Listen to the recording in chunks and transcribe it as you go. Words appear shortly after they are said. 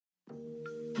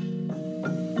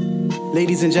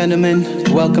Ladies and gentlemen,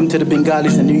 welcome to the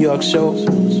Bengalis in New York show.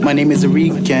 My name is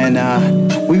Arik, and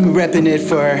we were repping it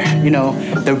for,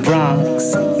 the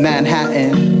Bronx,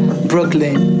 Manhattan,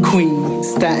 Brooklyn, Queens,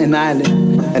 Staten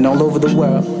Island, and all over the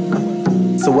world.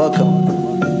 So welcome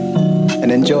and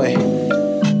enjoy.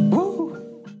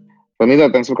 Vanilla,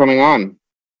 thanks for coming on.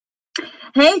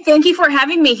 Hey, thank you for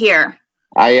having me here.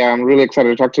 I am really excited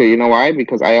to talk to you. You know why?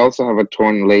 Because I also have a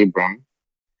torn labrum.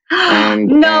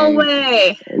 No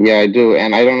way. Yeah, I do.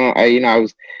 And I don't know.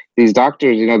 These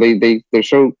doctors, they're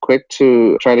so quick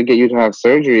to try to get you to have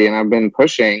surgery. And I've been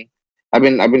pushing. I've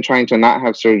been trying to not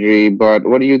have surgery. But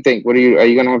what do you think? Are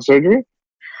you going to have surgery?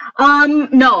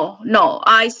 No.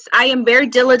 I am very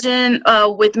diligent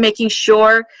with making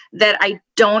sure that I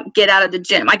don't get out of the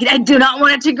gym. I do not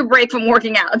want to take a break from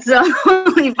working out. So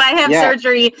if I have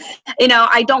surgery,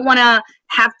 I don't want to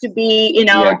have to be,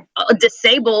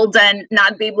 disabled and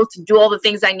not be able to do all the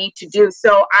things I need to do.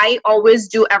 So I always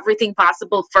do everything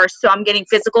possible first. So I'm getting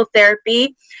physical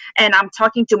therapy and I'm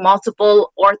talking to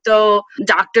multiple ortho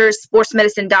doctors, sports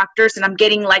medicine doctors, and I'm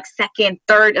getting like second,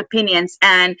 third opinions.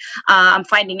 And I'm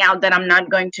finding out that I'm not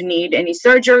going to need any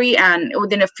surgery. And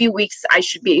within a few weeks, I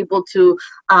should be able to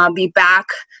be back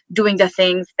doing the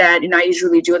things that I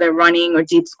usually do, like running or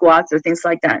deep squats or things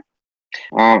like that.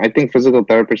 I think physical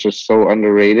therapists are so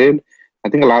underrated. I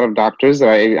think a lot of doctors,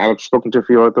 I've spoken to a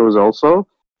few orthos also,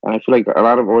 and I feel like a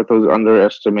lot of orthos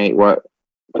underestimate what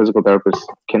physical therapists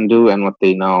can do and what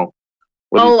they know.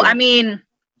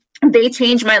 They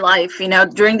changed my life.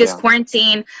 During this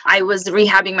quarantine, I was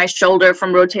rehabbing my shoulder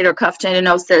from rotator cuff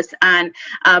tendinosis, and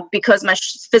because my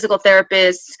physical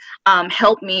therapist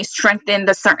helped me strengthen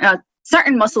the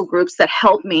certain muscle groups that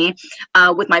help me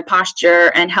with my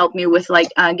posture and help me with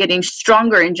getting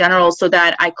stronger in general so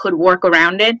that I could work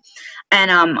around it. And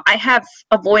I have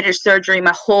avoided surgery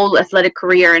my whole athletic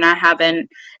career and I haven't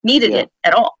needed it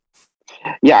at all.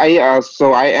 Yeah,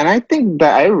 I think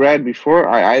that I read before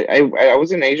I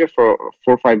was in Asia for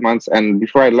 4 or 5 months, and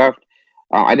before I left,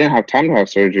 I didn't have time to have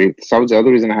surgery. So that was the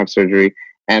other reason I have surgery.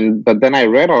 But then I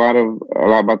read a lot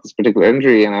about this particular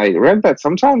injury, and I read that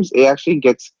sometimes it actually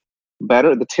gets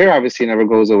better. The tear obviously never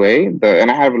goes away. And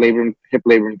I have hip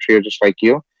labrum tear just like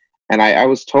you. And I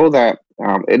was told that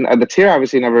the tear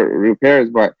obviously never repairs,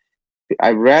 but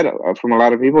I've read from a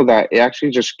lot of people that it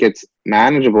actually just gets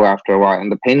manageable after a while and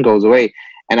the pain goes away.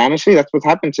 And honestly, that's what's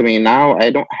happened to me. Now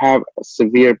I don't have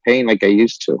severe pain like I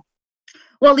used to.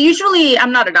 Well, usually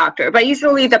I'm not a doctor, but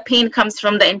usually the pain comes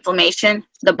from the inflammation,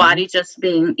 the body just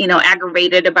being,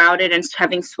 aggravated about it and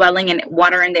having swelling and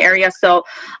water in the area. So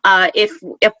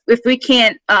if we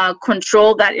can't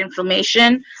control that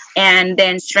inflammation and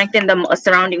then strengthen the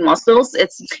surrounding muscles,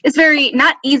 it's very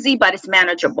not easy, but it's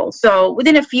manageable. So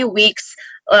within a few weeks,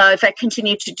 if I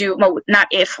continue to do,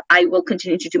 I will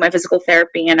continue to do my physical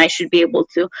therapy and I should be able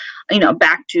to,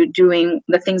 back to doing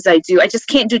the things I do. I just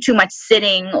can't do too much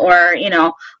sitting or,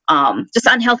 just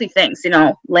unhealthy things,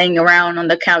 laying around on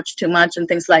the couch too much and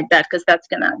things like that, because that's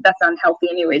unhealthy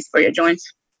anyways for your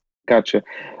joints. Gotcha.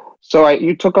 So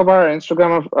you took up our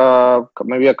Instagram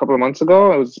maybe a couple of months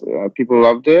ago. It was people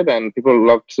loved it, and people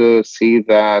love to see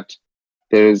that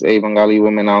there's a Bengali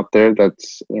woman out there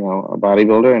that's, a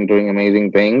bodybuilder and doing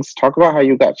amazing things. Talk about how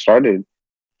you got started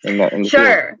in that industry.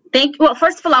 Sure. Well,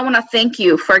 first of all, I want to thank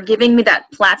you for giving me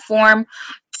that platform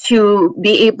to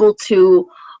be able to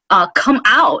come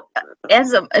out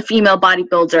as a female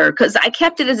bodybuilder, because I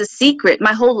kept it as a secret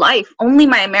my whole life. Only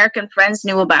my American friends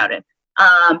knew about it.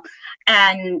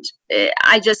 And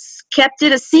I just kept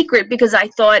it a secret because I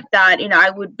thought that, I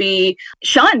would be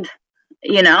shunned,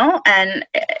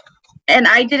 and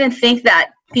I didn't think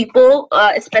that people,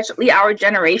 especially our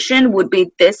generation, would be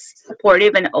this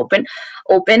supportive and open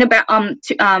about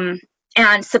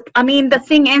the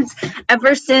thing is,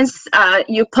 ever since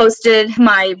you posted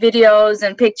my videos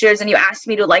and pictures and you asked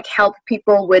me to help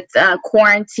people with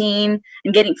quarantine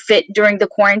and getting fit during the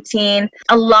quarantine,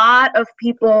 a lot of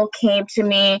people came to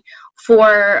me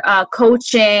for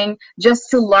coaching, just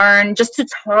to learn, just to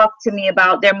talk to me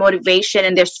about their motivation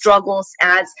and their struggles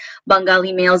as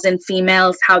Bengali males and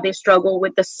females, how they struggle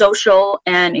with the social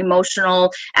and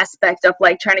emotional aspect of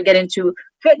trying to get into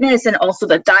fitness, and also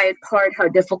the diet part, how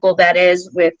difficult that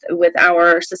is with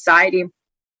our society.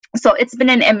 So it's been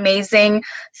an amazing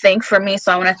thing for me.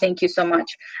 So I want to thank you so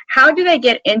much. How did I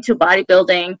get into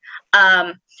bodybuilding?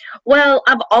 Well,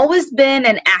 I've always been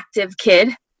an active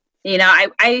kid.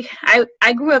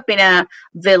 I grew up in a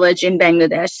village in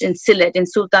Bangladesh, in Sylhet, in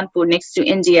Sultanpur, next to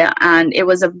India, and it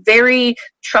was a very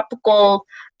tropical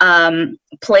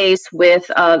place with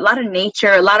a lot of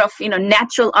nature, a lot of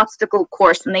natural obstacle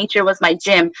course. Nature was my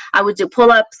gym. I would do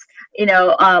pull-ups,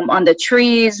 on the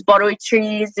trees, boroi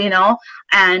trees,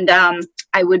 and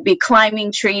I would be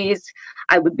climbing trees.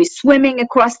 I would be swimming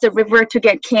across the river to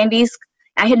get candies.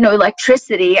 I had no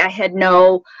electricity. I had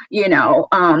no,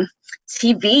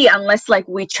 TV unless like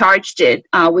we charged it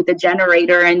with a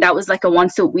generator, and that was like a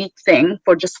once a week thing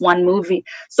for just one movie.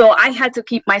 So I had to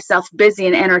keep myself busy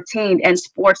and entertained, and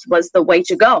sports was the way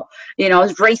to go. I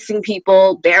was racing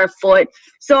people barefoot.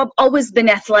 So I've always been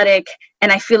athletic,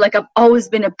 and I feel like I've always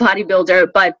been a bodybuilder,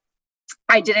 but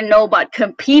I didn't know about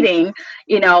competing,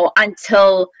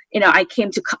 until,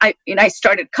 I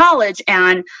started college,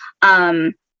 and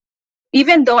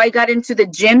even though I got into the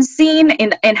gym scene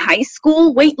in high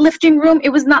school, weightlifting room, it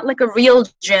was not like a real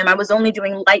gym. I was only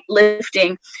doing light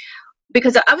lifting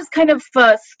because I was kind of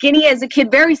skinny as a kid,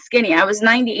 very skinny. I was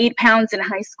 98 pounds in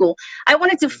high school. I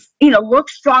wanted to, look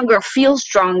stronger, feel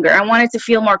stronger. I wanted to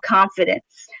feel more confident.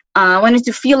 I wanted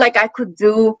to feel like I could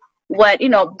do what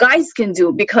guys can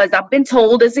do, because I've been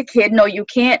told as a kid, no, you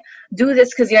can't do this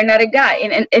because you're not a guy.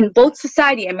 In both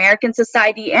society, American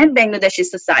society and Bangladeshi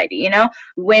society,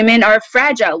 women are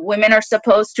fragile. Women are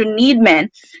supposed to need men.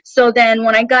 So then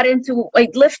when I got into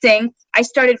weightlifting, I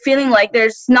started feeling like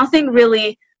there's nothing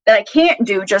really that I can't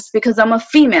do just because I'm a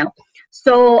female.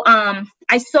 So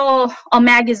I saw a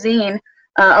magazine,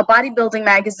 a bodybuilding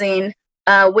magazine,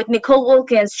 with Nicole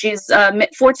Wilkins. She's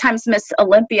 4 times Miss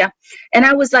Olympia. And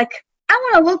I was like, I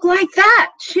want to look like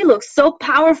that. She looks so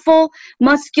powerful,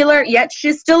 muscular, yet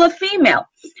she's still a female.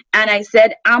 And I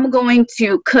said, I'm going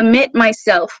to commit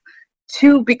myself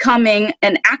to becoming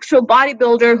an actual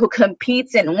bodybuilder who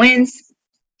competes and wins,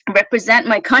 represent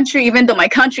my country, even though my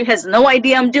country has no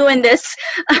idea I'm doing this.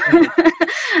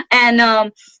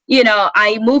 And,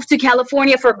 I moved to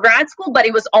California for grad school, but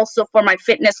it was also for my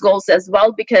fitness goals as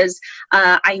well, because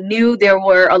I knew there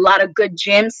were a lot of good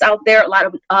gyms out there, a lot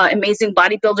of amazing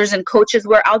bodybuilders and coaches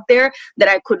were out there that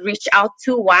I could reach out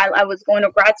to while I was going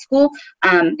to grad school.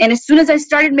 And as soon as I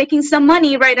started making some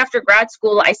money right after grad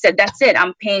school, I said, that's it.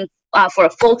 I'm paying for a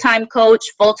full-time coach,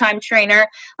 full-time trainer.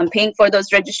 I'm paying for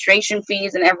those registration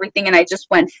fees and everything. And I just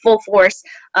went full force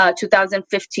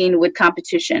 2015 with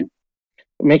competition.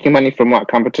 Making money from what?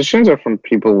 Competitions or from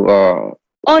people?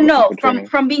 Oh no,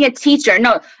 from being a teacher.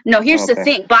 No. Here's the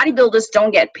thing: bodybuilders don't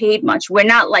get paid much. We're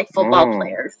not like football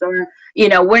players, or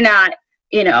we're not.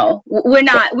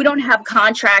 We don't have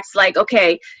contracts like,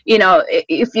 okay,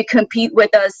 if you compete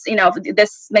with us,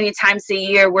 this many times a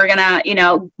year, we're gonna,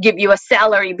 give you a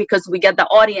salary because we get the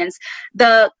audience.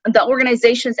 The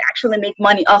organizations actually make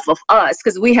money off of us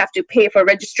because we have to pay for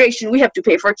registration, we have to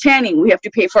pay for tanning, we have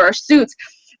to pay for our suits.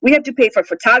 We have to pay for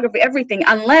photography, everything,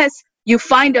 unless you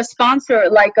find a sponsor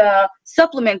like a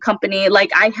supplement company. Like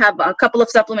I have a couple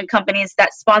of supplement companies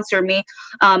that sponsor me,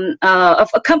 of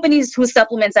companies whose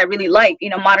supplements I really like,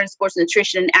 Modern Sports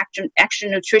Nutrition and Action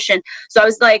Nutrition. So I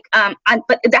was like,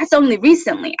 but that's only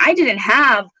recently. I didn't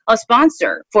have a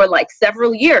sponsor for like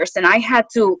several years, and I had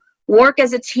to work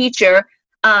as a teacher,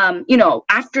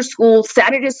 after school,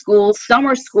 Saturday school,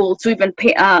 summer school to even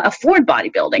pay, afford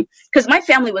bodybuilding, because my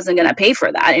family wasn't going to pay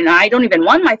for that. I don't even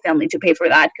want my family to pay for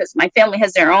that because my family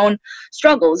has their own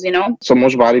struggles, So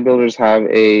most bodybuilders have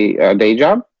a day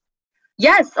job?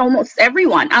 Yes, almost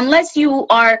everyone, unless you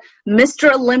are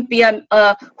Mr. Olympia,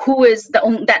 who is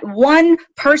that one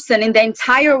person in the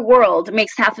entire world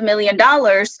makes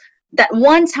 $500,000 that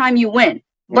one time you win,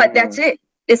 but that's it.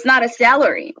 It's not a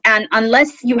salary. And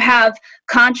unless you have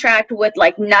contract with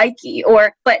like Nike,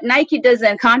 but Nike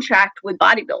doesn't contract with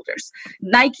bodybuilders.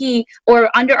 Nike or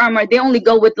Under Armour, they only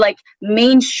go with like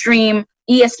mainstream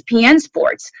ESPN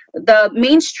sports. The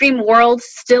mainstream world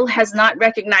still has not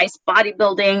recognized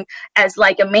bodybuilding as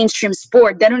like a mainstream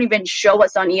sport. They don't even show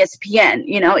us on ESPN,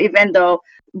 even though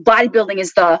bodybuilding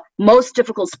is the most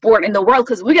difficult sport in the world,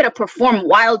 because we got to perform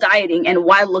while dieting and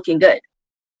while looking good.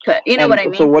 What I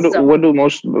mean? So what do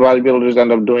most bodybuilders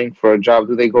end up doing for a job?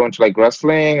 Do they go into like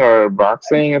wrestling or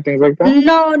boxing and things like that?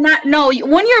 No.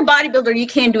 When you're a bodybuilder, you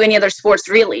can't do any other sports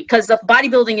really, because the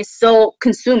bodybuilding is so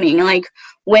consuming, like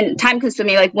time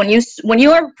consuming. Like when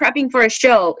you are prepping for a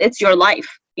show, it's your life.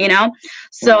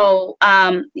 So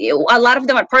a lot of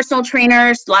them are personal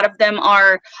trainers, a lot of them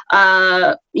are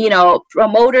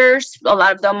promoters, a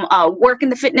lot of them work in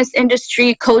the fitness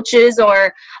industry, coaches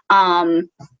or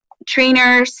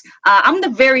trainers. I'm the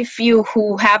very few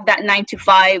who have that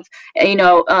 9-to-5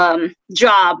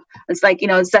 job. It's like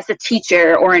that's a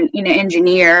teacher or an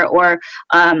engineer or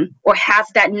have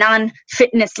that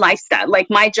non-fitness lifestyle. Like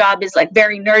my job is like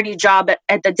very nerdy job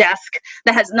at the desk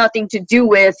that has nothing to do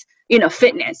with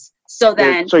fitness. So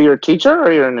you're a teacher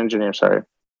or you're an engineer? Sorry.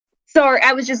 So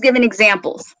I was just giving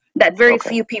examples. that very Okay.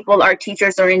 few people are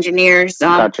teachers or engineers,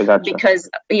 Gotcha. because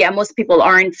most people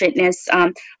are in fitness.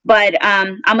 But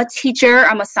I'm a teacher.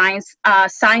 I'm a science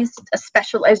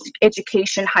special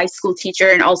education high school teacher,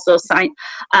 and also science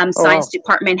Oh wow.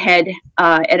 department head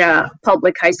at a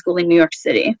public high school in New York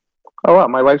City. Oh wow.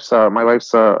 My wife's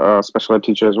a special ed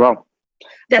teacher as well.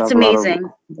 So I That's have a lot of amazing.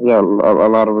 a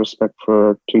lot of respect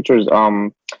for teachers.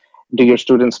 Do your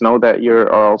students know that you're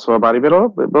also a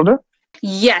bodybuilder?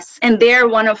 Yes, and they're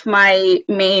one of my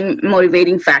main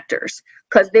motivating factors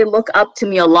because they look up to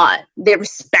me a lot. They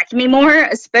respect me more,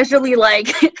 especially like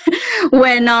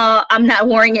when I'm not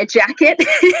wearing a jacket.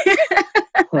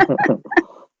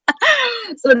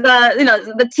 So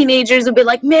the teenagers would be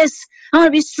like, "Miss, I want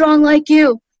to be strong like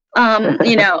you.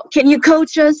 Can you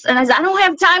coach us?" And I said, "I don't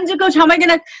have time to coach. How am I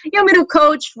gonna, me to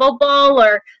coach football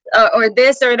or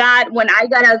this or that when I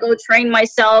gotta go train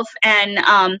myself and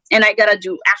I gotta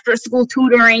do after school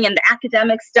tutoring and the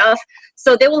academic stuff."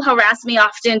 So they will harass me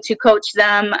often to coach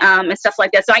them and stuff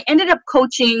like that. So I ended up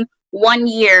coaching 1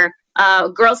 year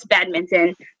girls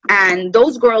badminton, and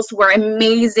those girls were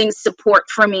amazing support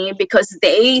for me because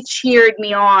they cheered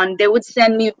me on. They would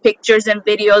send me pictures and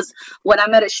videos when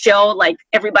I'm at a show, like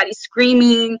everybody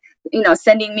screaming,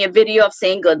 sending me a video of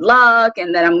saying good luck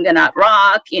and that I'm gonna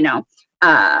rock.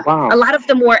 Wow. A lot of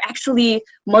them were actually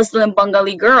Muslim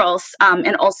Bengali girls,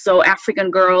 and also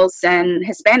African girls and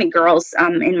Hispanic girls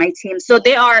in my team. So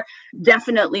they are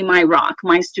definitely my rock.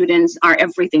 My students are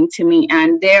everything to me,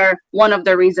 and they're one of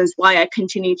the reasons why I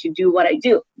continue to do what I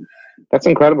do. That's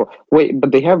incredible. Wait,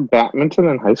 but they have badminton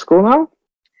in high school now?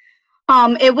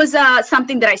 It was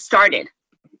something that I started.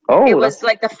 Oh, It was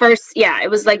like the first, it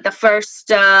was like the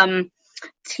first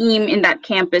team in that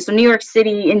campus. So New York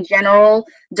City in general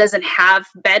doesn't have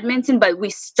badminton, but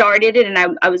we started it,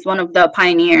 and I was one of the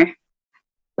pioneer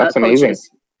that's amazing. coaches.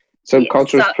 So Yeah,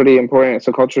 culture is so- pretty important.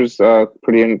 So culture is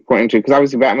pretty important too, because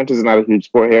obviously badminton is not a huge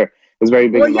sport here. It's very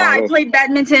big. Well, in I Bangladesh. played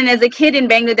badminton as a kid in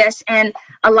Bangladesh, and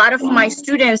a lot of my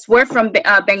students were from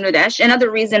Bangladesh.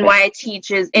 Another reason why I teach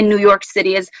is in New York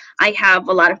City is I have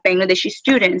a lot of Bangladeshi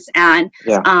students, and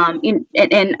Yeah.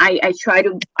 and I try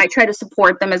to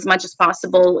support them as much as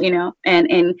possible, and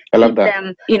I love keep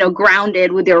that. them,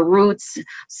 grounded with their roots.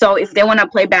 So if they want to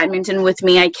play badminton with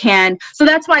me, I can. So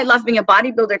that's why I love being a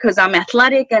bodybuilder, because I'm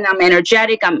athletic and I'm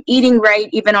energetic. I'm eating right,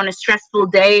 even on a stressful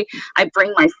day. I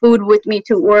bring my food with me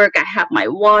to work. I have my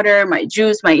water, my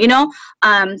juice,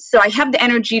 so I have the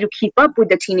energy to keep up with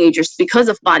the teenagers because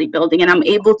of bodybuilding, and I'm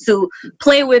able to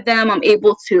play with them. I'm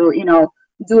able to,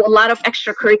 do a lot of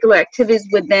extracurricular activities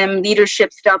with them,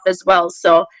 leadership stuff as well.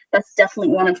 So that's definitely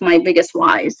one of my biggest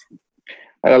whys.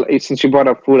 Since you brought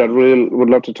up food, I really would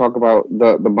love to talk about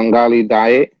the Bengali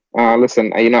diet.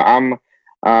 Listen, I'm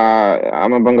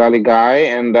a Bengali guy,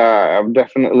 and I'm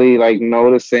definitely like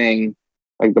noticing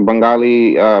like the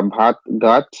Bengali bhat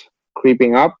gut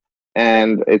creeping up,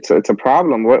 and it's a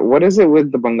problem. What is it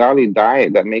with the Bengali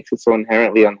diet that makes it so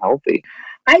inherently unhealthy?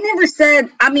 I never said,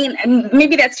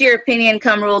 maybe that's your opinion,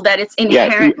 Kamrul, that it's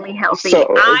inherently healthy.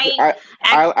 So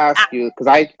I'll ask you, because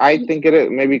I think it is,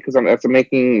 maybe because that's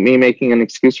making an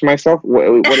excuse for myself. What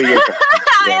are your thoughts?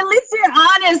 Yeah. At least you're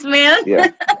honest, man.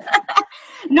 Yeah.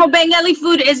 No, Bengali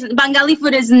food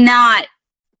is not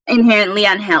inherently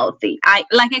unhealthy.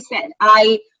 Like I said,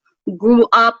 I grew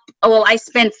up, I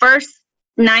spent first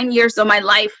 9 years of my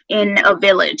life in a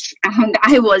village, and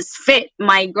I was fit.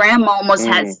 My grandma almost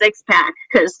had 6-pack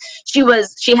because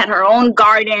she had her own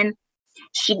garden.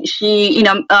 She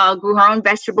grew her own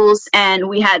vegetables, and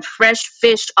we had fresh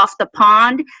fish off the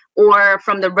pond or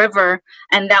from the river,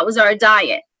 and that was our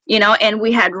diet. And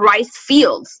we had rice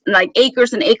fields, like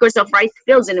acres and acres of rice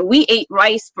fields, and we ate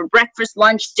rice for breakfast,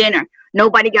 lunch, dinner.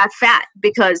 Nobody got fat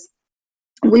because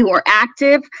we were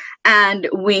active, and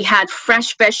we had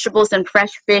fresh vegetables and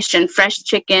fresh fish and fresh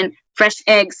chicken, fresh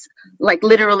eggs, like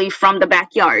literally from the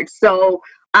backyard. So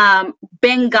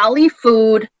Bengali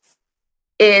food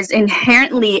is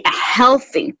inherently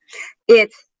healthy.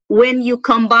 It's when you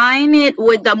combine it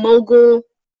with the Mughal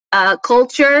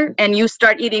culture, and you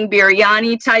start eating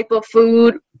biryani type of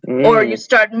food, or you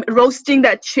start roasting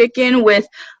that chicken with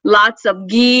lots of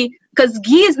ghee, because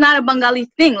ghee is not a Bengali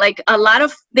thing. Like a lot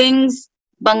of things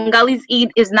Bengalis eat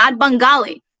is not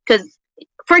Bengali. Because,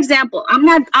 for example,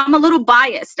 I'm a little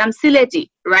biased. I'm Sylheti,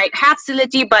 right? Half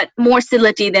Sylheti, but more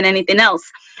Sylheti than anything else.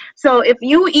 So if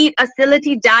you eat a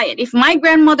Sylheti diet, if my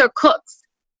grandmother cooks,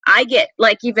 I get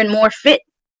like even more fit.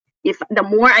 If the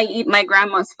more I eat my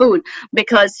grandma's food,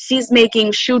 because she's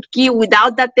making shutki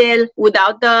without the tel,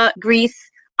 without the grease.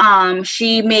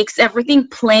 She makes everything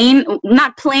plain,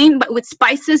 not plain, but with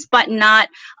spices, but not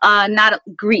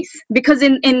grease. Because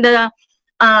in the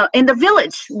in the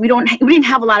village, we didn't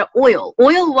have a lot of oil.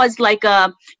 Oil was like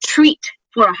a treat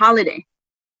for a holiday.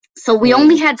 So we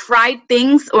only had fried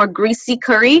things or greasy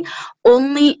curry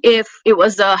only if it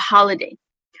was a holiday.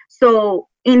 So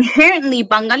inherently,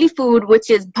 Bengali food, which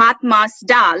is bhat, mas,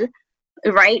 dal,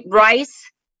 right?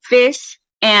 Rice, fish,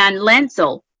 and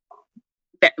lentil.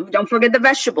 Don't forget the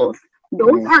vegetables.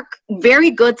 Those are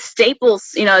very good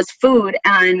staples, as food.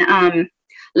 And a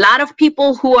lot of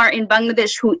people who are in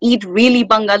Bangladesh who eat really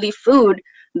Bengali food,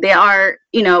 they are,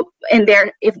 and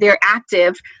if they're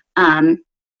active,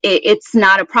 it's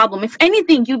not a problem. If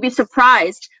anything, you'd be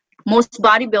surprised. Most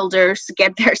bodybuilders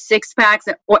get their 6 packs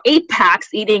or 8 packs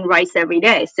eating rice every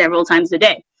day, several times a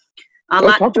day.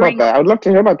 Talk about that. I would love to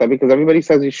hear about that because everybody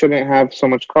says you shouldn't have so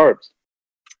much carbs.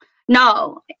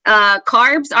 No,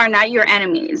 carbs are not your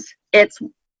enemies. It's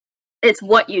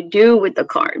what you do with the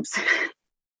carbs.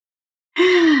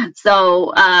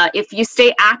 So if you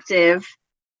stay active,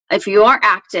 if you are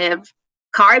active,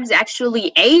 carbs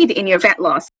actually aid in your fat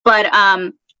loss. But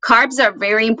carbs are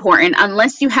very important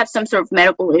unless you have some sort of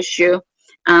medical issue.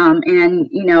 And,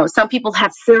 some people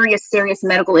have serious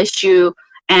medical issue,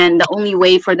 and the only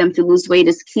way for them to lose weight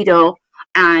is keto.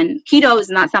 And keto is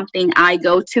not something I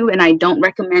go to, and I don't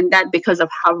recommend that because of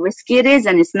how risky it is,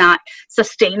 and it's not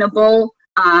sustainable.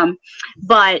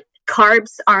 But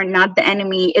carbs are not the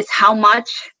enemy. It's how much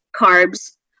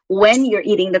carbs, when you're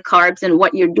eating the carbs, and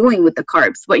what you're doing with the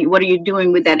carbs. What are you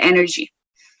doing with that energy?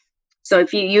 So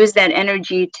if you use that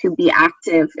energy to be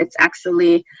active, it's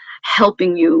actually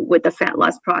helping you with the fat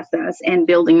loss process and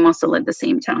building muscle at the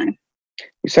same time.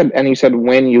 You said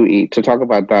when you eat. To talk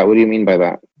about that, what do you mean by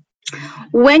that?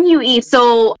 When you eat,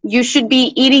 so you should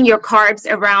be eating your carbs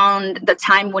around the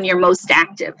time when you're most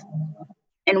active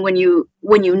and when you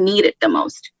need it the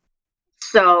most.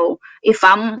 So if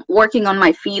I'm working on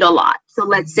my feet a lot, so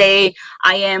let's say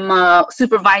I am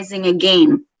supervising a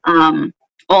game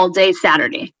all day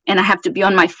Saturday, and I have to be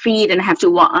on my feet and I have to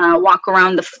walk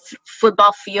around the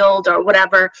football field or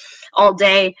whatever all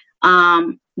day,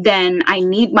 then I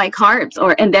need my carbs,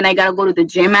 and then I gotta go to the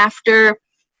gym after.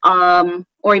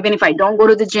 Or even if I don't go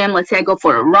to the gym, let's say I go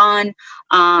for a run,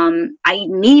 I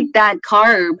need that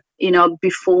carb,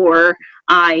 before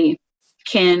I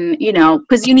can,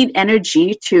 because you need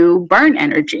energy to burn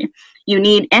energy. You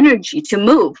need energy to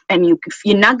move, and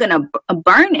you're not going to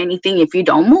burn anything if you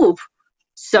don't move.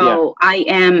 So yeah. I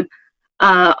am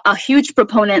a huge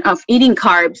proponent of eating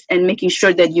carbs and making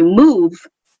sure that you move,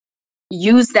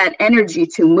 use that energy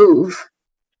to move.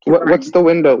 What's the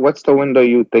window? What's the window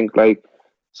you think, like?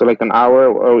 So like an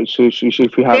hour, or if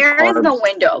you have there carbs? Is no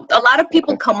window. A lot of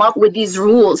people come up with these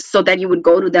rules so that you would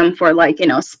go to them for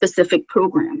specific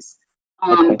programs.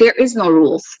 There is no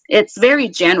rules. It's very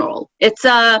general. It's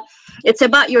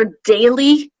about your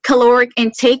daily caloric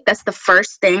intake. That's the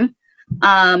first thing.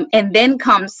 And then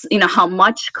comes, how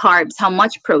much carbs, how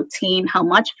much protein, how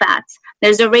much fats.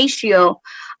 There's a ratio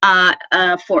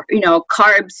for,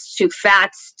 carbs to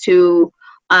fats to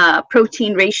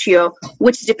protein ratio,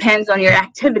 which depends on your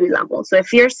activity level. So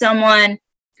if you're someone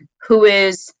who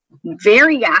is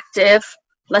very active,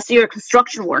 let's say you're a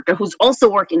construction worker who's also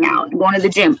working out, going to the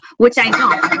gym, which I know.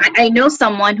 I know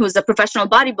someone who's a professional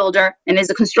bodybuilder and is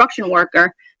a construction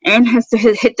worker and has to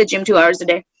hit the gym 2 hours a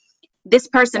day. This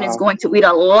person is going to eat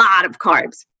a lot of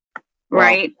carbs,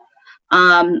 right?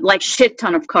 Like shit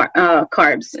ton of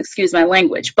carbs, excuse my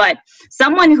language. But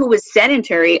someone who is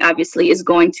sedentary, obviously, is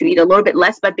going to eat a little bit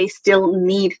less, but they still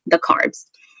need the carbs.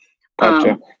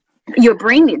 Gotcha. Your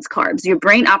brain needs carbs. Your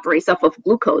brain operates off of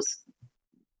glucose.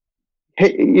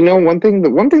 Hey, one thing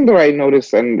that I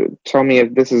noticed, and tell me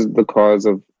if this is the cause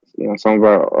of some of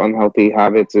our unhealthy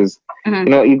habits, is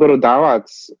you go to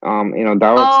dawats.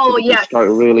 Dawats start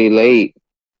really late.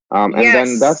 And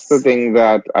then that's the thing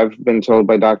that I've been told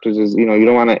by doctors is, you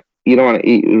don't want to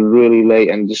eat really late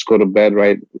and just go to bed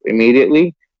right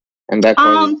immediately. And that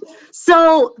causes...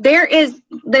 So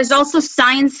there's also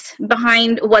science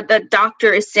behind what the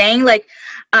doctor is saying.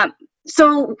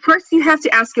 So first you have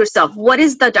to ask yourself, what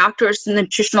is the doctor's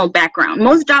nutritional background?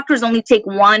 Most doctors only take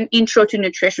one intro to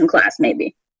nutrition class,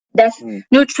 maybe. That's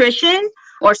nutrition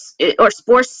or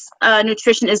sports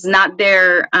nutrition is not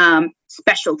their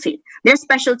specialty. Their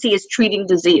specialty is treating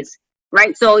disease,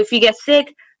 right? So if you get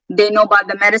sick, they know about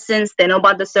the medicines, they know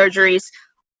about the surgeries,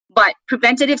 but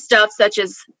preventative stuff such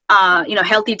as,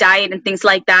 healthy diet and things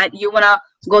like that, you want to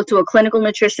go to a clinical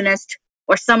nutritionist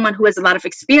or someone who has a lot of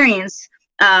experience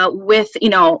with,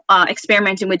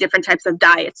 experimenting with different types of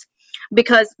diets,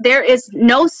 because there is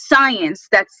no science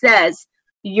that says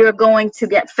you're going to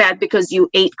get fat because you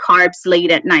ate carbs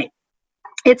late at night.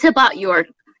 It's about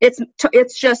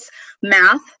it's just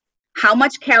math. how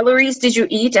much calories did you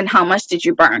eat and how much did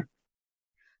you burn.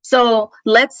 So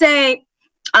let's say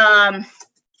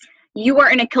you are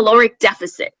in a caloric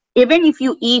deficit. Even if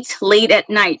you eat late at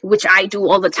night, which I do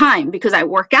all the time because I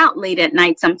work out late at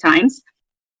night sometimes,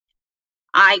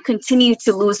 I continue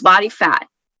to lose body fat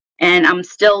and I'm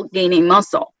still gaining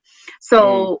muscle.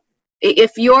 So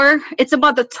it's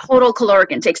about the total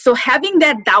caloric intake. So having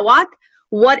that dawat,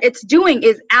 what it's doing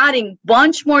is adding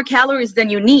bunch more calories than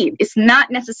you need. It's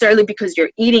not necessarily because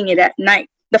you're eating it at night.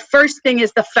 The first thing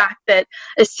is the fact that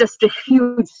it's just a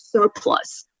huge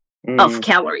surplus of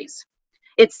calories.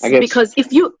 It's because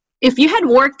if you had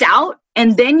worked out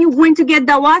and then you went to get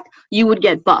dawat, you would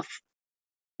get buff.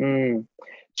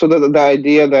 So the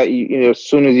idea that you know, as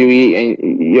soon as you eat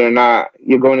and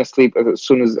you're going to sleep as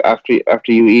soon as after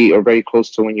you eat or very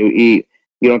close to when you eat,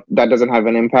 that doesn't have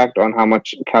an impact on how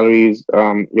much calories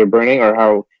you're burning or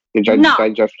how your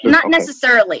digestion. Not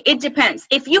necessarily. It depends.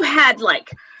 If you had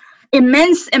like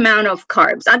immense amount of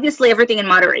carbs, obviously everything in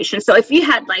moderation. So if you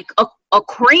had like a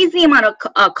crazy amount of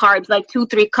carbs, like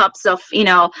 2-3 cups of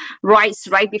rice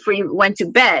right before you went to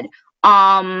bed,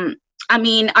 I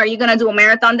mean, are you gonna do a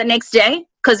marathon the next day?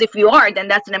 Because if you are, then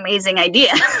that's an amazing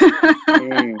idea.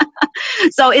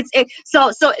 So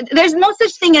so there's no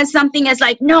such thing as something as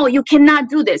like, no, you cannot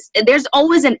do this. There's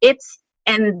always an ifs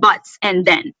and buts and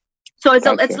then. So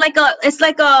it's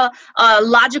like a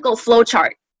logical flow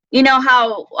chart. You know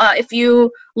how if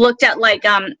you looked at like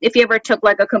if you ever took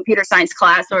like a computer science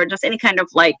class or just any kind of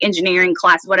like engineering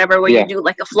class, whatever, where you do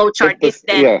like a flow chart, if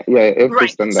then.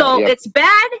 Right. So it's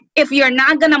bad if you're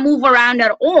not gonna move around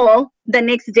at all the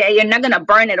next day. You're not gonna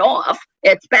burn it off.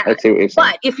 It's bad.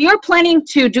 But if you're planning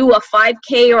to do a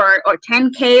 5K or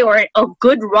 10K or a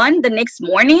good run the next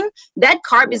morning, that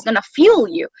carb is gonna fuel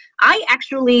you. I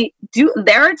actually do.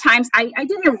 There are times I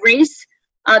did a race.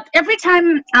 Every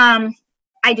time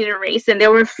I did a race, and there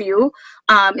were a few,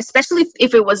 especially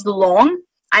if it was long,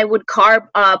 I would carb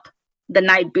up the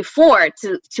night before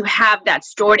to have that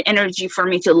stored energy for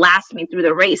me to last me through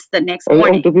the race the next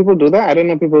morning. Do people do that? I didn't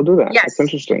know people do that. Yes. That's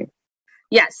interesting.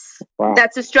 Yes. Wow.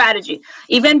 That's a strategy.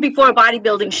 Even before a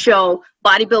bodybuilding show,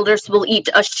 bodybuilders will eat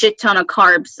a shit ton of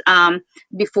carbs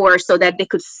before so that they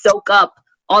could soak up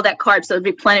all that carbs so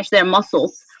replenish their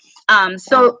muscles.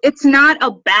 So it's not a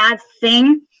bad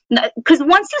thing. Because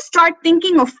once you start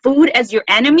thinking of food as your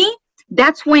enemy,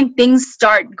 that's when things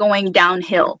start going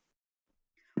downhill.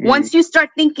 Once you start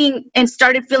thinking and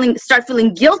start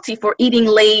feeling guilty for eating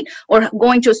late or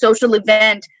going to a social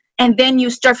event, and then you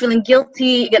start feeling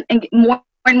guilty and more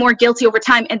and more guilty over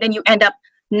time, and then you end up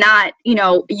not,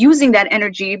 using that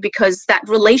energy because that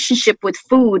relationship with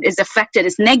food is affected,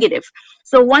 is negative.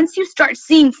 So once you start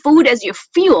seeing food as your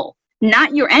fuel,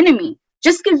 not your enemy,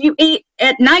 just because you ate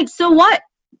at night, so what?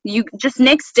 You just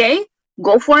next day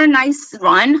go for a nice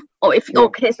run. Or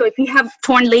so if you have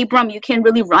torn labrum, you can't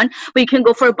really run, but you can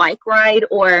go for a bike ride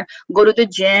or go to the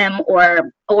gym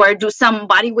or do some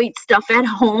body weight stuff at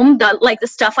home, like the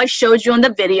stuff I showed you on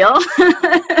the video.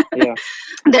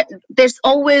 There's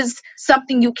always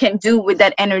something you can do with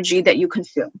that energy that you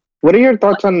consume. What are your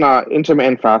thoughts on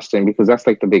intermittent fasting? Because that's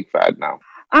like the big fad now.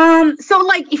 So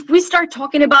like if we start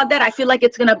talking about that, I feel like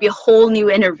it's gonna be a whole new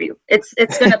interview. It's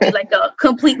gonna be like a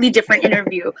completely different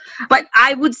interview. But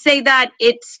I would say that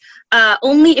it's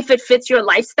only if it fits your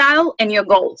lifestyle and your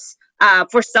goals.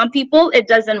 For some people, it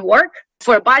doesn't work.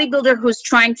 For a bodybuilder who's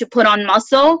trying to put on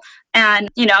muscle, and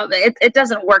it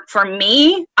doesn't work for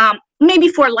me. Maybe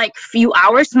for like few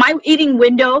hours. My eating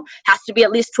window has to be at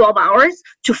least 12 hours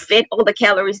to fit all the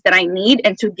calories that I need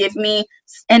and to give me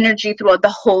energy throughout the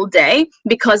whole day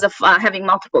because of having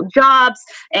multiple jobs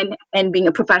and being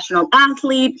a professional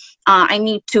athlete. I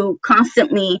need to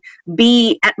constantly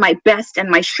be at my best and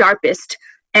my sharpest,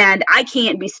 and I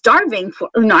can't be starving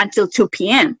until 2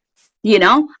 p.m.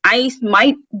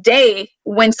 My day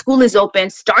when school is open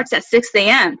starts at 6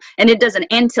 a.m. and it doesn't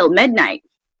end till midnight.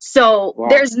 So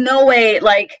There's no way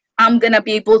like I'm going to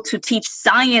be able to teach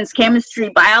science, chemistry,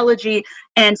 biology,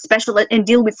 and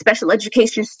deal with special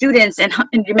education students and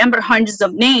remember hundreds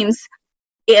of names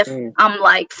if I'm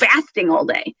like fasting all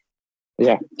day.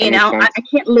 Yeah. I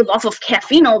can't live off of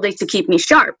caffeine all day to keep me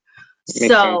sharp.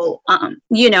 So,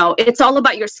 it's all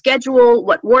about your schedule,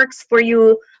 what works for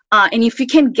you. And if you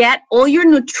can get all your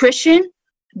nutrition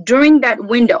during that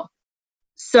window.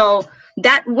 So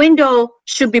that window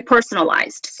should be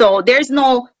personalized. So there's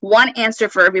no one answer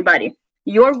for everybody.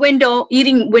 Your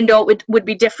eating window would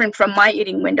be different from my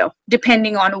eating window,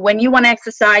 depending on when you want to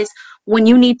exercise, when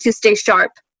you need to stay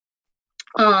sharp.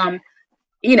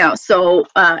 So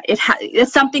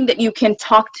it's something that you can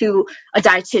talk to a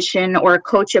dietitian or a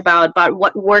coach about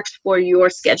what works for your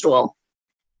schedule.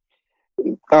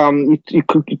 You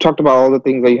talked about all the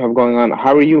things that you have going on.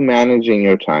 How are you managing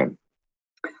your time?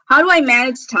 How do I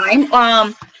manage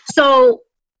time? So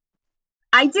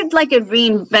I did like a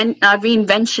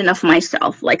reinvention of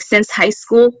myself, like since high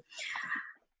school.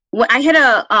 When I had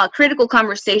a critical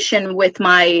conversation with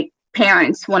my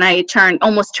parents when I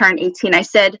almost turned 18. I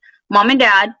said, Mom and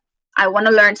Dad, I want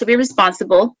to learn to be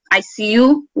responsible. I see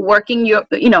you working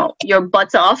your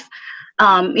butts off.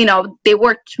 They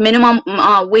worked minimum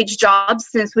wage jobs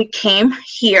since we came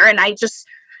here, and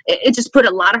it just put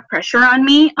a lot of pressure on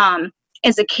me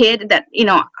as a kid that,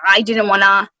 I didn't want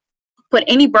to put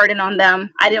any burden on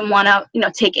them. I didn't want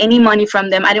to, take any money from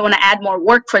them. I didn't want to add more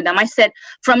work for them. I said,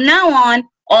 from now on,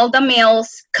 all the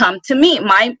mails come to me.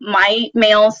 My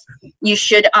mails, you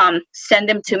should send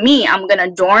them to me. I'm going to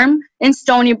dorm in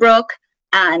Stony Brook,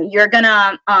 and you're going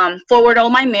to forward all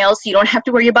my mails. You don't have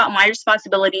to worry about my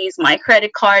responsibilities, my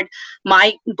credit card,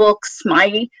 my books,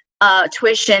 my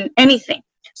tuition, anything.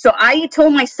 So I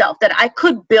told myself that I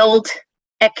could build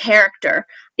a character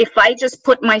if I just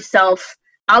put myself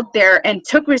out there and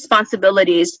took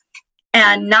responsibilities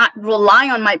and not rely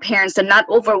on my parents and not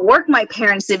overwork my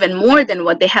parents even more than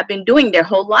what they have been doing their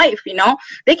whole life.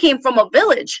 They came from a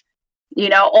village,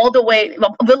 all the way,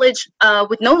 a village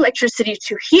with no electricity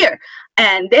to here.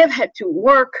 And they've had to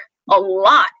work a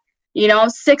lot,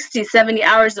 60, 70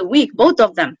 hours a week, both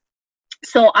of them.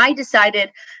 So I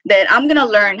decided that I'm going to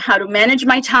learn how to manage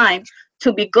my time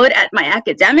to be good at my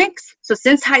academics. So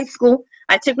since high school,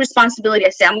 I took responsibility.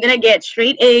 I said, I'm going to get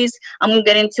straight A's. I'm going to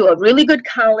get into a really good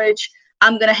college.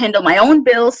 I'm going to handle my own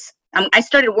bills. I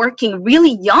started working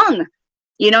really young,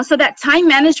 so that time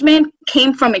management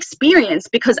came from experience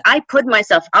because I put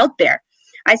myself out there.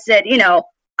 I said,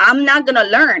 I'm not going to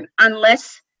learn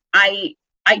unless I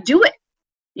do it.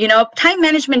 Time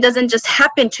management doesn't just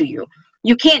happen to you.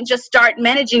 You can't just start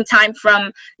managing time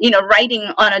from, writing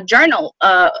on a journal.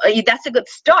 That's a good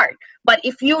start. But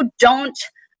if you don't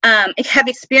have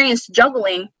experience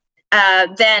juggling,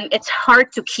 then it's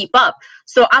hard to keep up.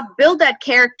 So I've built that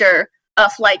character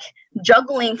of like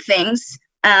juggling things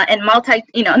and not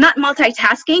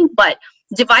multitasking, but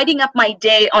dividing up my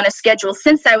day on a schedule.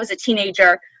 Since I was a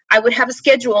teenager, I would have a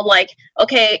schedule like,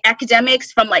 okay,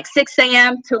 academics from like 6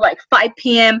 a.m. to like 5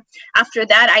 p.m. After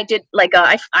that, I did like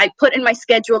I put in my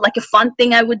schedule like a fun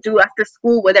thing I would do after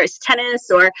school, whether it's tennis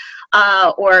or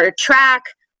track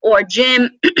or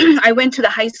gym. I went to the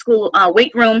high school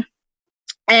weight room.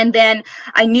 And then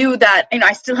I knew that,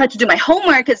 I still had to do my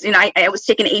homework because, I was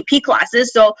taking AP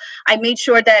classes. So I made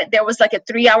sure that there was like a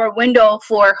 3-hour window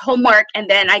for homework. And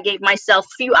then I gave myself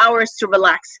a few hours to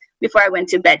relax before I went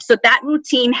to bed. So that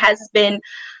routine has been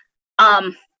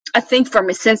a thing for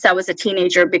me since I was a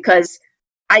teenager because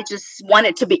I just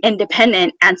wanted to be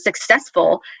independent and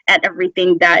successful at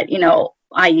everything that,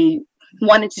 I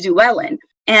wanted to do well in.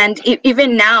 And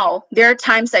even now, there are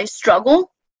times I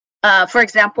struggle. For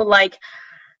example, like,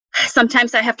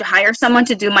 sometimes I have to hire someone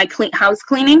to do my house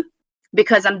cleaning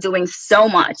because I'm doing so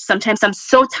much. Sometimes I'm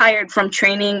so tired from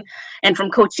training and from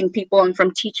coaching people and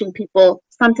from teaching people.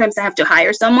 Sometimes I have to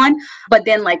hire someone. But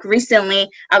then like recently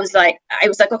I was like,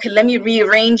 okay, let me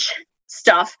rearrange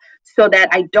stuff so that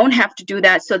I don't have to do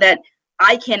that, so that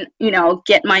I can,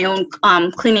 get my own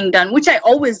cleaning done, which I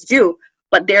always do.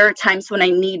 But there are times when I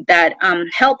need that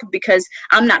help because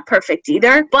I'm not perfect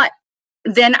either. But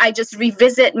then I just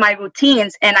revisit my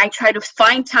routines and I try to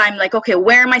find time like, okay,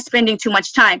 where am I spending too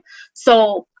much time?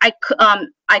 So I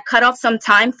cut off some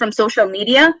time from social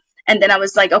media. And then I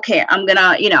was like, okay, I'm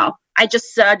gonna, I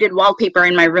just did wallpaper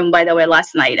in my room, by the way,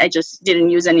 last night. I just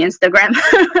didn't use any Instagram.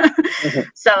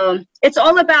 So it's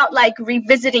all about like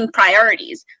revisiting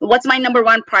priorities. What's my number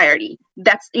one priority?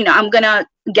 That's, I'm gonna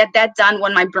get that done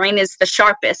when my brain is the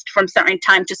sharpest from certain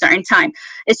time to certain time.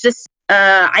 It's just,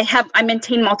 I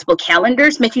maintain multiple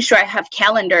calendars, making sure I have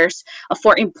calendars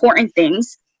for important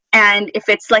things. And if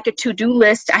it's like a to-do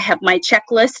list, I have my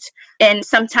checklist. And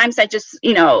sometimes I just,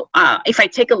 if I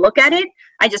take a look at it,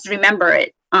 I just remember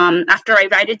it. After I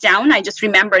write it down, I just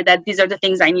remember that these are the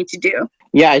things I need to do.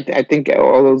 Yeah, I think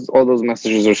all those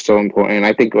messages are so important.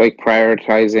 I think like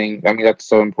prioritizing, that's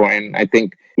so important. I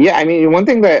think, one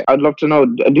thing that I'd love to know,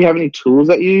 do you have any tools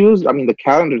that you use? The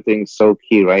calendar thing is so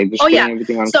key, right? Just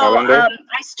everything on calendar.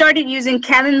 I started using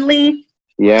Calendly,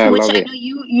 which I know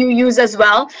you use as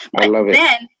well. But I love it.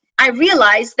 Then I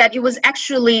realized that it was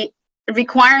actually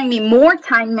requiring me more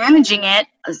time managing it.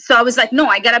 So I was like, no,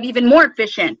 I gotta be even more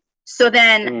efficient. So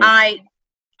then I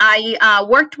I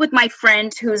worked with my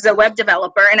friend who's a web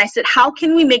developer, and I said, how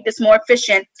can we make this more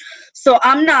efficient so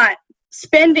I'm not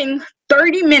spending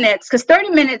 30 minutes, because 30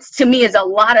 minutes to me is a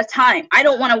lot of time. I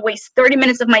don't want to waste 30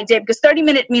 minutes of my day, because 30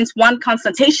 minutes means one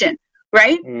consultation,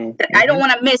 right? Mm-hmm. I don't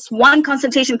want to miss one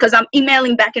consultation because I'm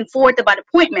emailing back and forth about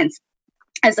appointments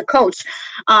as a coach.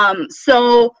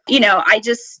 So, I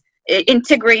just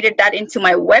integrated that into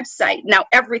my website. Now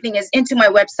everything is into my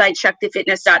website,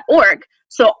 shaktifitness.org.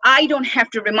 So I don't have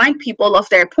to remind people of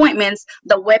their appointments.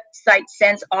 The website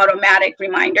sends automatic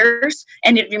reminders,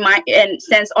 and it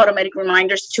sends automatic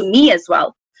reminders to me as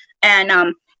well.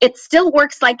 And it still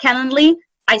works like Calendly.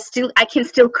 I can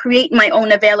still create my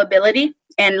own availability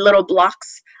and little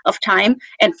blocks of time,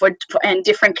 and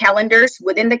different calendars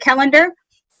within the calendar.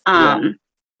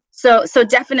 So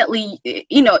definitely,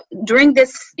 during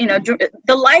this,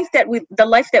 the life that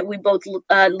we both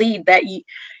lead, that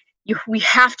we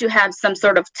have to have some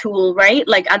sort of tool, right?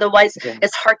 Like otherwise,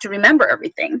 it's hard to remember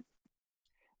everything.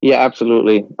 Yeah,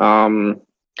 absolutely. And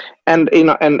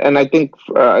I think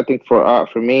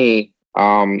for me,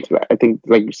 I think,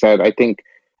 like you said, I think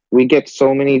we get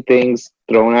so many things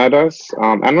thrown at us.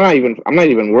 I'm not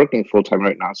even working full time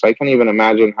right now, so I can't even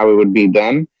imagine how it would be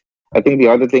then. I think the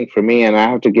other thing for me, and I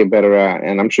have to get better at,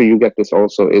 and I'm sure you get this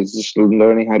also, is just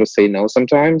learning how to say no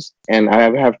sometimes. And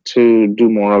I have to do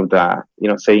more of that,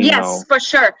 saying no. Yes, for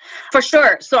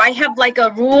sure. So I have like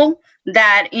a rule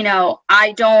that,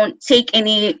 I don't take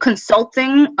any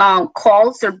consulting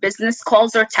calls or business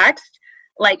calls or text,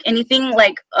 like anything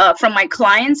like from my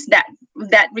clients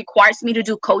that requires me to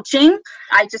do coaching.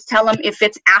 I just tell them if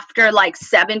it's after like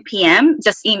 7 p.m.,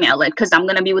 just email it, because I'm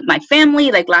going to be with my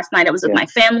family. Like last night I was with my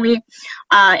family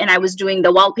and I was doing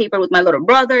the wallpaper with my little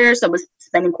brother. So I was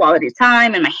spending quality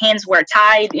time and my hands were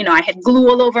tied. I had glue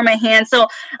all over my hands. So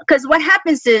because what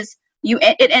happens is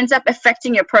it ends up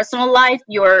affecting your personal life,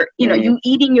 you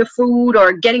eating your food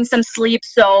or getting some sleep.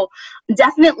 So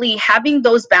definitely having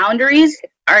those boundaries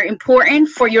are important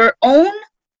for your own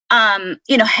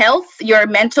health, your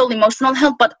mental, emotional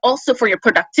health, but also for your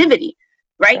productivity,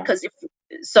 right? Because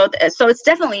so it's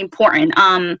definitely important.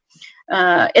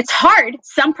 It's hard.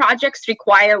 Some projects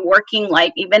require working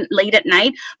like even late at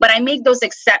night, but I make those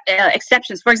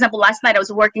exceptions. For example, last night I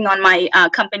was working on my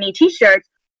company t-shirt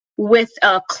with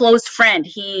a close friend.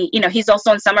 He's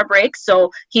also on summer break,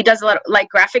 so he does a lot of like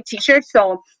graphic t-shirts.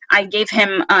 So I gave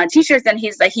him t-shirts, and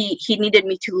he's like, he needed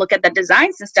me to look at the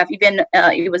designs and stuff. Even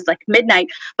it was like midnight,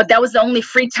 but that was the only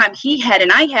free time he had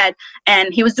and I had,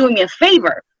 and he was doing me a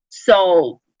favor.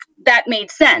 So that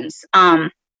made sense.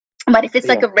 But if it's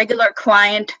like a regular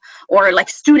client, or like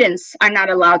students are not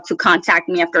allowed to contact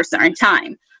me after a certain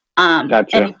time.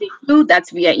 Gotcha. And if they do,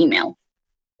 that's via email.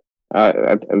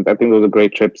 I think those are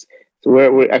great tips. So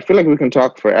I feel like we can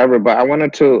talk forever, but I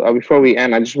wanted to before we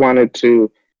end, I just wanted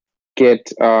to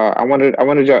get I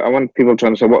want people to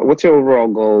understand what's your overall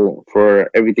goal for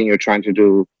everything you're trying to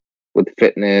do with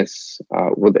fitness,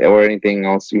 or anything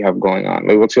else you have going on.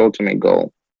 Like, what's your ultimate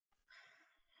goal?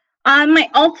 My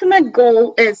ultimate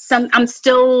goal is I'm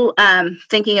still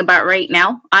thinking about right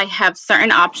now. I have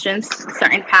certain options,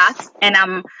 certain paths, and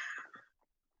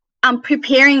I'm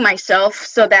preparing myself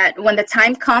so that when the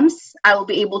time comes, I will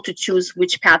be able to choose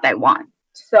which path I want.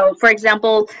 So, for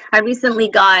example,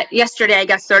 yesterday I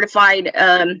got certified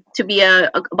to be a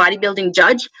bodybuilding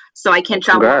judge, so I can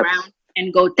travel around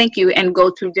and go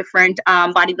through different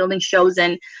bodybuilding shows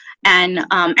and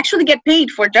actually get paid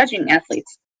for judging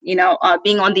athletes,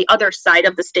 being on the other side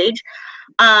of the stage.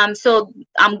 So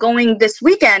I'm going this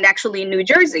weekend actually in New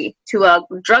Jersey to a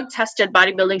drug-tested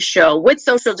bodybuilding show with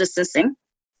social distancing.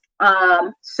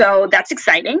 So that's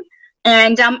exciting.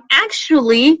 And I'm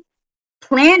actually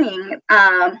planning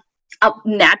a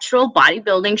natural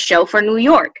bodybuilding show for New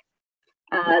York.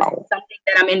 Something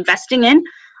that I'm investing in.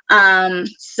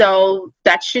 So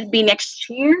that should be next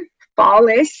year,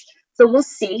 fallish. So we'll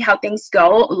see how things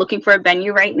go. I'm looking for a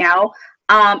venue right now.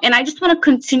 And I just want to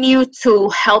continue to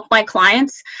help my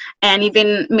clients and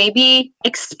even maybe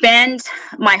expand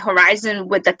my horizon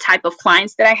with the type of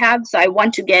clients that I have. So I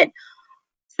want to get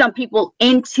some people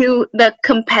into the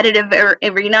competitive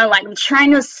arena. Like I'm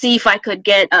trying to see if I could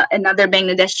get another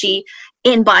Bangladeshi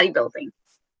in bodybuilding.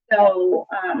 So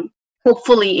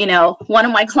hopefully, one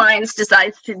of my clients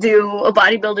decides to do a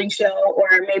bodybuilding show,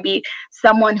 or maybe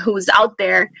someone who's out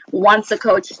there wants a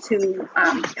coach to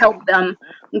help them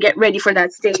get ready for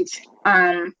that stage.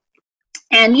 And,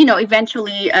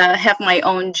 eventually have my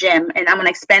own gym, and I'm going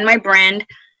to expand my brand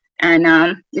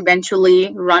and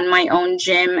eventually run my own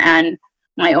gym and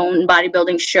my own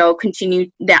bodybuilding show, continue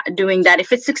doing that.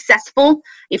 If it's successful,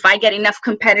 if I get enough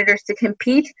competitors to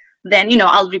compete, then, you know,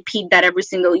 I'll repeat that every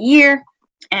single year.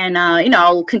 And, you know,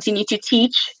 I'll continue to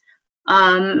teach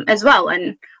as well.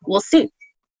 And we'll see.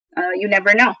 You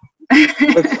never know.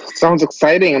 That sounds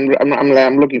exciting.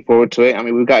 I'm looking forward to it. I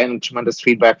mean, we've gotten tremendous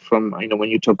feedback from, you know, when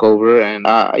you took over, and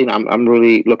you know, I'm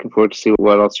really looking forward to see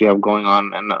what else you have going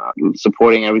on, and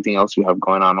supporting everything else you have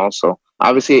going on also.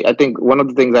 Obviously, I think one of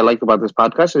the things I like about this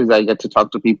podcast is I get to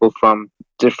talk to people from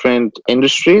different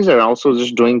industries, and also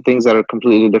just doing things that are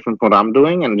completely different from what I'm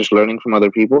doing, and just learning from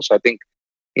other people. So I think,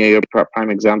 you know, you're a prime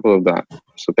example of that.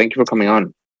 So thank you for coming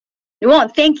on. Well,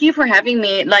 thank you for having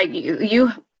me. Like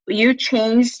you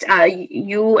changed,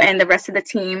 you and the rest of the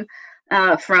team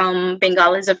from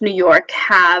Bengalis of New York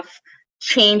have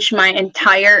changed my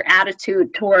entire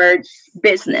attitude towards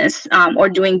business, or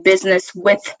doing business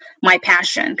with my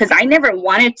passion. Because I never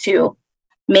wanted to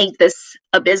make this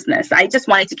a business. I just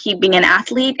wanted to keep being an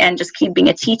athlete and just keep being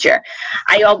a teacher.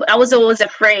 I was always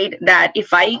afraid that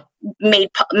if I made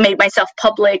myself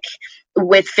public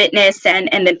with fitness, and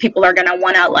then people are gonna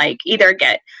wanna like either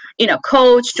get, you know,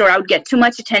 coached, or I would get too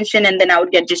much attention and then I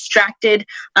would get distracted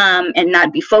and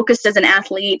not be focused as an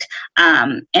athlete.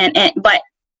 But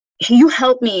you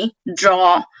helped me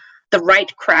draw the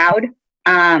right crowd,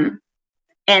 and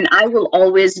I will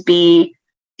always be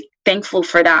thankful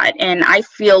for that. And I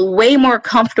feel way more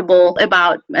comfortable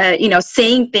about, you know,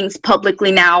 saying things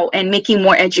publicly now and making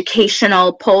more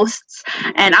educational posts.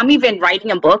 And I'm even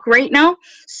writing a book right now.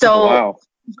 So Wow.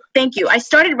 Thank you. I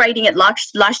started writing it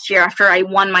last year after I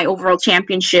won my overall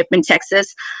championship in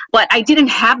Texas, but I didn't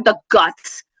have the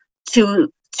guts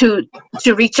to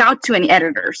reach out to any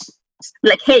editors.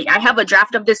 Like, hey, I have a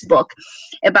draft of this book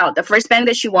about the first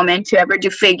Bangladeshi woman to ever do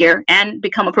figure and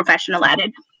become a professional at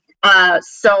it.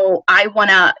 So I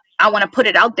wanna put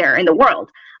it out there in the world.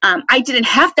 I didn't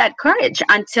have that courage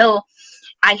until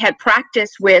I had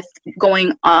practiced with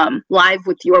going live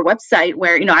with your website,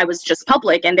 where, you know, I was just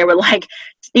public and there were like,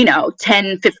 you know,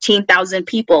 10, 15,000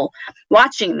 people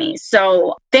watching me.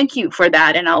 So thank you for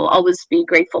that. And I'll always be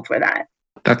grateful for that.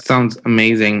 That sounds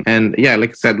amazing. And yeah, like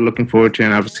I said, looking forward to it,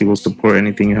 and obviously we'll support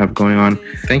anything you have going on.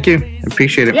 Thank you.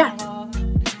 Appreciate it. Yeah.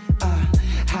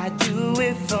 I do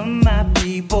it for my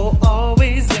people,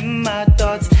 always in my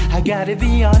thoughts. I gotta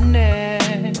be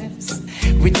honest,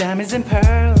 with diamonds and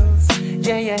pearls.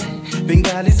 Yeah, yeah,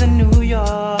 Bengalis in New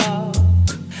York,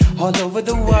 all over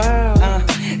the world.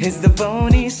 It's the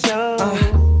Boney Show.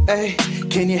 Hey,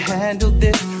 can you handle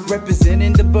this?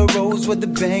 Representing the boroughs where the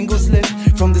Bengals live.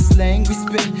 From the slang we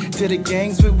spit to the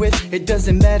gangs we're with, it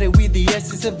doesn't matter, we the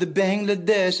essence of the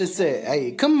Bangladesh. I say,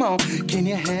 hey, come on, can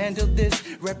you handle this?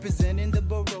 Representing the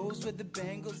boroughs where the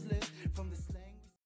Bengals live.